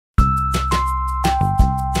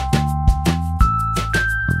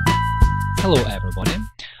Hello everybody!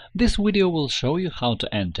 This video will show you how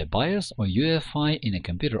to enter BIOS or UEFI in a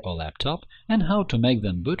computer or laptop and how to make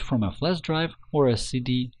them boot from a flash drive or a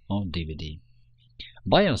CD or DVD.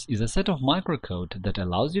 BIOS is a set of microcode that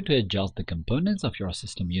allows you to adjust the components of your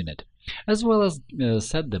system unit, as well as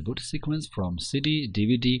set the boot sequence from CD,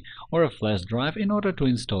 DVD or a flash drive in order to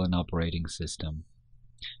install an operating system.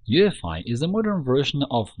 UEFI is a modern version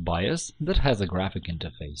of BIOS that has a graphic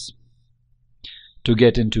interface. To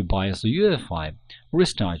get into BIOS or UEFI,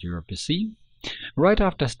 restart your PC. Right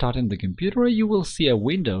after starting the computer, you will see a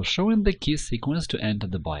window showing the key sequence to enter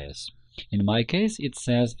the BIOS. In my case, it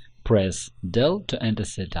says press Del to enter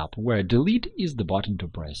setup, where delete is the button to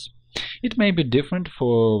press. It may be different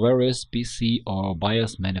for various PC or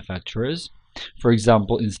BIOS manufacturers. For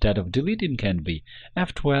example, instead of delete it can be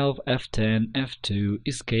F12, F10, F2,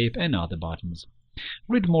 Escape and other buttons.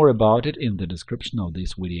 Read more about it in the description of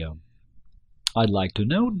this video. I'd like to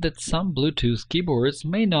note that some Bluetooth keyboards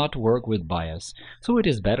may not work with BIOS, so it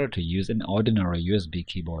is better to use an ordinary USB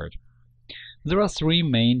keyboard. There are three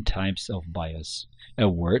main types of BIOS: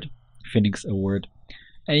 Award, Phoenix Award,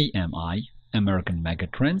 AMI, American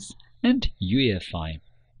Megatrends, and UEFI.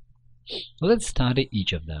 Let's study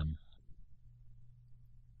each of them.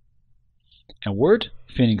 Award,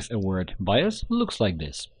 Phoenix Award BIOS looks like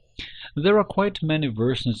this. There are quite many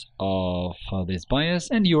versions of this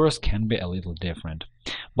BIOS, and yours can be a little different,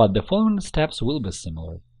 but the following steps will be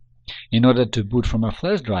similar. In order to boot from a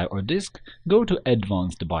flash drive or disk, go to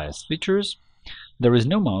Advanced BIOS Features. There is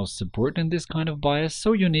no mouse support in this kind of BIOS,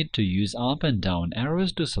 so you need to use up and down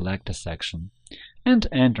arrows to select a section, and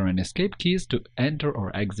enter and escape keys to enter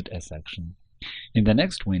or exit a section. In the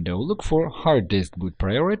next window, look for Hard Disk Boot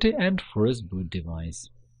Priority and First Boot Device.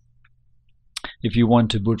 If you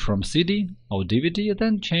want to boot from CD or DVD,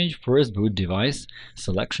 then change First Boot Device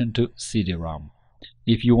selection to CD-ROM.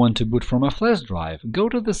 If you want to boot from a flash drive, go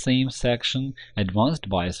to the same section, Advanced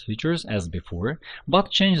BIOS Features, as before,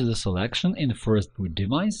 but change the selection in First Boot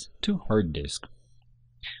Device to Hard Disk.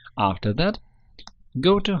 After that,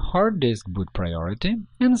 go to Hard Disk Boot Priority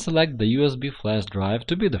and select the USB flash drive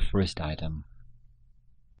to be the first item.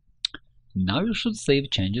 Now you should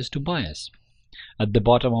save changes to BIOS. At the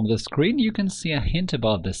bottom of the screen, you can see a hint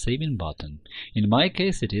about the saving button. In my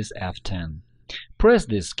case, it is F10. Press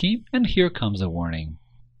this key, and here comes a warning.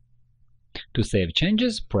 To save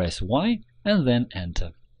changes, press Y and then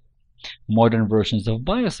Enter. Modern versions of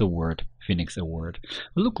BIOS Award, Phoenix Award,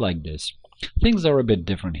 look like this. Things are a bit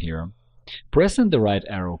different here. Pressing the right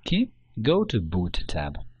arrow key, go to Boot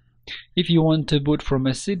tab. If you want to boot from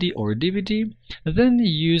a CD or DVD, then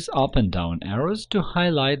use up and down arrows to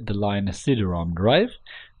highlight the line CD-ROM drive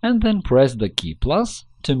and then press the key plus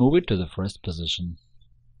to move it to the first position.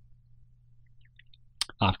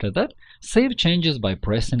 After that, save changes by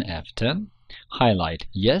pressing F10, highlight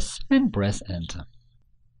Yes and press Enter.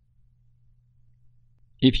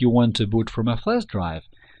 If you want to boot from a flash drive,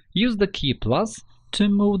 use the key plus to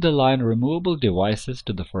move the line Removable Devices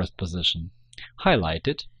to the first position. Highlight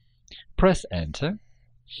it, press Enter,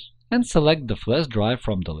 and select the flash drive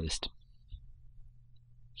from the list.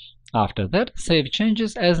 After that, save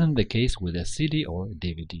changes as in the case with a CD or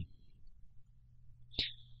DVD.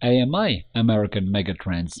 AMI, American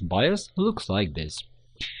Megatrends BIOS, looks like this.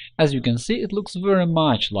 As you can see, it looks very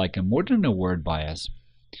much like a modern Award BIOS.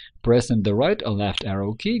 Pressing the right or left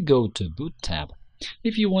arrow key, go to Boot tab.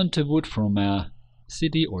 If you want to boot from a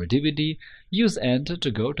CD or DVD, use Enter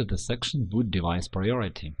to go to the section Boot Device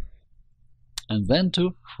Priority, and then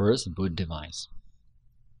to First Boot Device.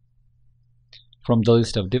 From the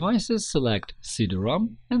list of devices, select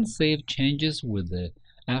CD-ROM and save changes with the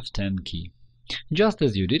F10 key, just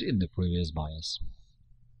as you did in the previous BIOS.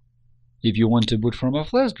 If you want to boot from a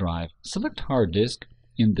flash drive, select Hard Disk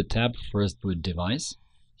in the tab First Boot Device.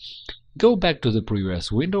 Go back to the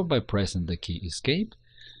previous window by pressing the key Escape.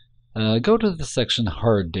 Go to the section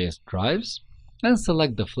Hard Disk Drives and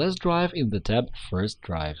select the flash drive in the tab First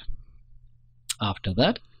Drive. After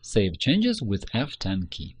that, save changes with F10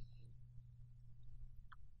 key.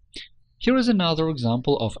 Here is another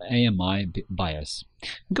example of AMI BIOS.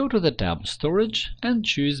 Go to the tab Storage and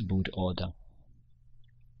choose Boot Order.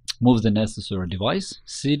 Move the necessary device,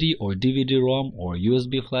 CD or DVD-ROM or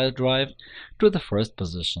USB flash drive, to the first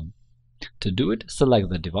position. To do it, select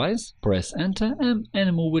the device, press Enter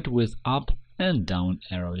and move it with up and down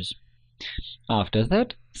arrows. After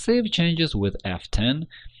that, save changes with F10.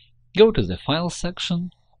 Go to the File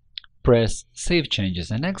section, press Save Changes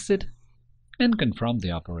and Exit, and confirm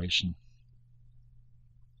the operation.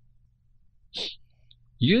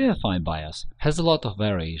 UEFI BIOS has a lot of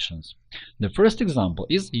variations. The first example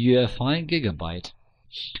is UEFI Gigabyte.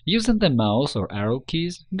 Using the mouse or arrow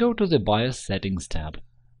keys, go to the BIOS Settings tab.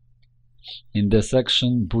 In the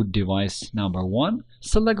section Boot Device number 1,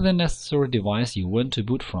 select the necessary device you want to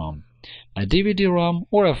boot from – a DVD-ROM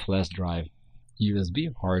or a flash drive,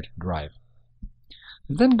 USB hard drive.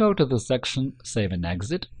 Then go to the section Save and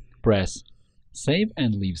Exit, press Save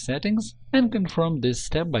and Leave Settings, and confirm this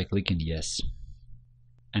step by clicking Yes.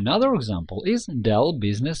 Another example is Dell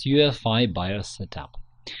Business UEFI BIOS setup.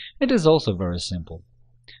 It is also very simple.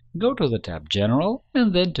 Go to the tab General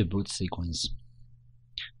and then to Boot Sequence.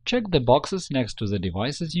 Check the boxes next to the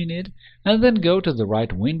devices you need, and then go to the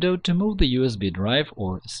right window to move the USB drive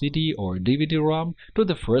or CD or DVD-ROM to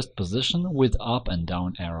the first position with up and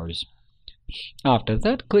down arrows. After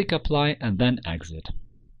that, click Apply and then Exit.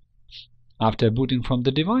 After booting from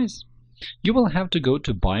the device, you will have to go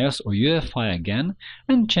to BIOS or UEFI again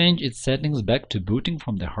and change its settings back to booting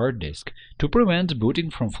from the hard disk to prevent booting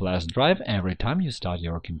from flash drive every time you start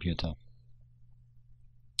your computer.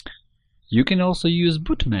 You can also use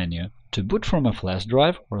Boot menu to boot from a flash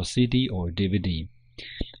drive or CD or DVD.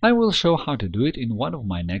 I will show how to do it in one of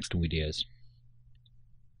my next videos.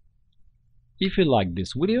 If you liked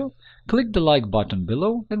this video, click the like button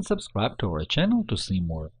below and subscribe to our channel to see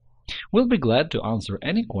more. We'll be glad to answer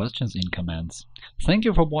any questions in comments. Thank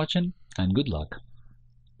you for watching and good luck!